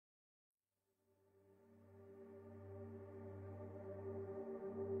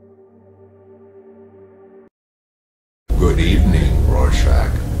evening,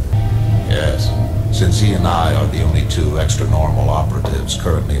 Rorschach. Yes, since he and I are the only two extra-normal operatives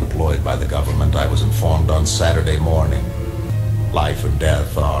currently employed by the government, I was informed on Saturday morning. Life and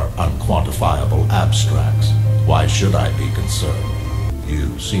death are unquantifiable abstracts. Why should I be concerned?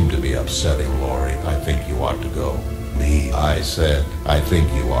 You seem to be upsetting Laurie. I think you ought to go. Me? I said, I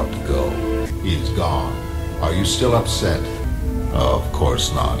think you ought to go. He's gone. Are you still upset? Oh, of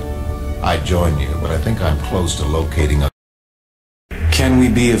course not. I'd join you, but I think I'm close to locating a... Can we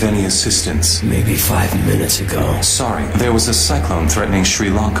be of any assistance? Maybe 5 minutes ago. Sorry, there was a cyclone threatening Sri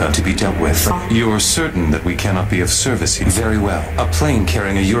Lanka to be dealt with. You're certain that we cannot be of service here? Very well. A plane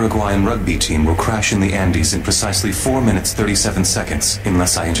carrying a Uruguayan rugby team will crash in the Andes in precisely 4 minutes 37 seconds,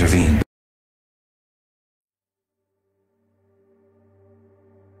 unless I intervene.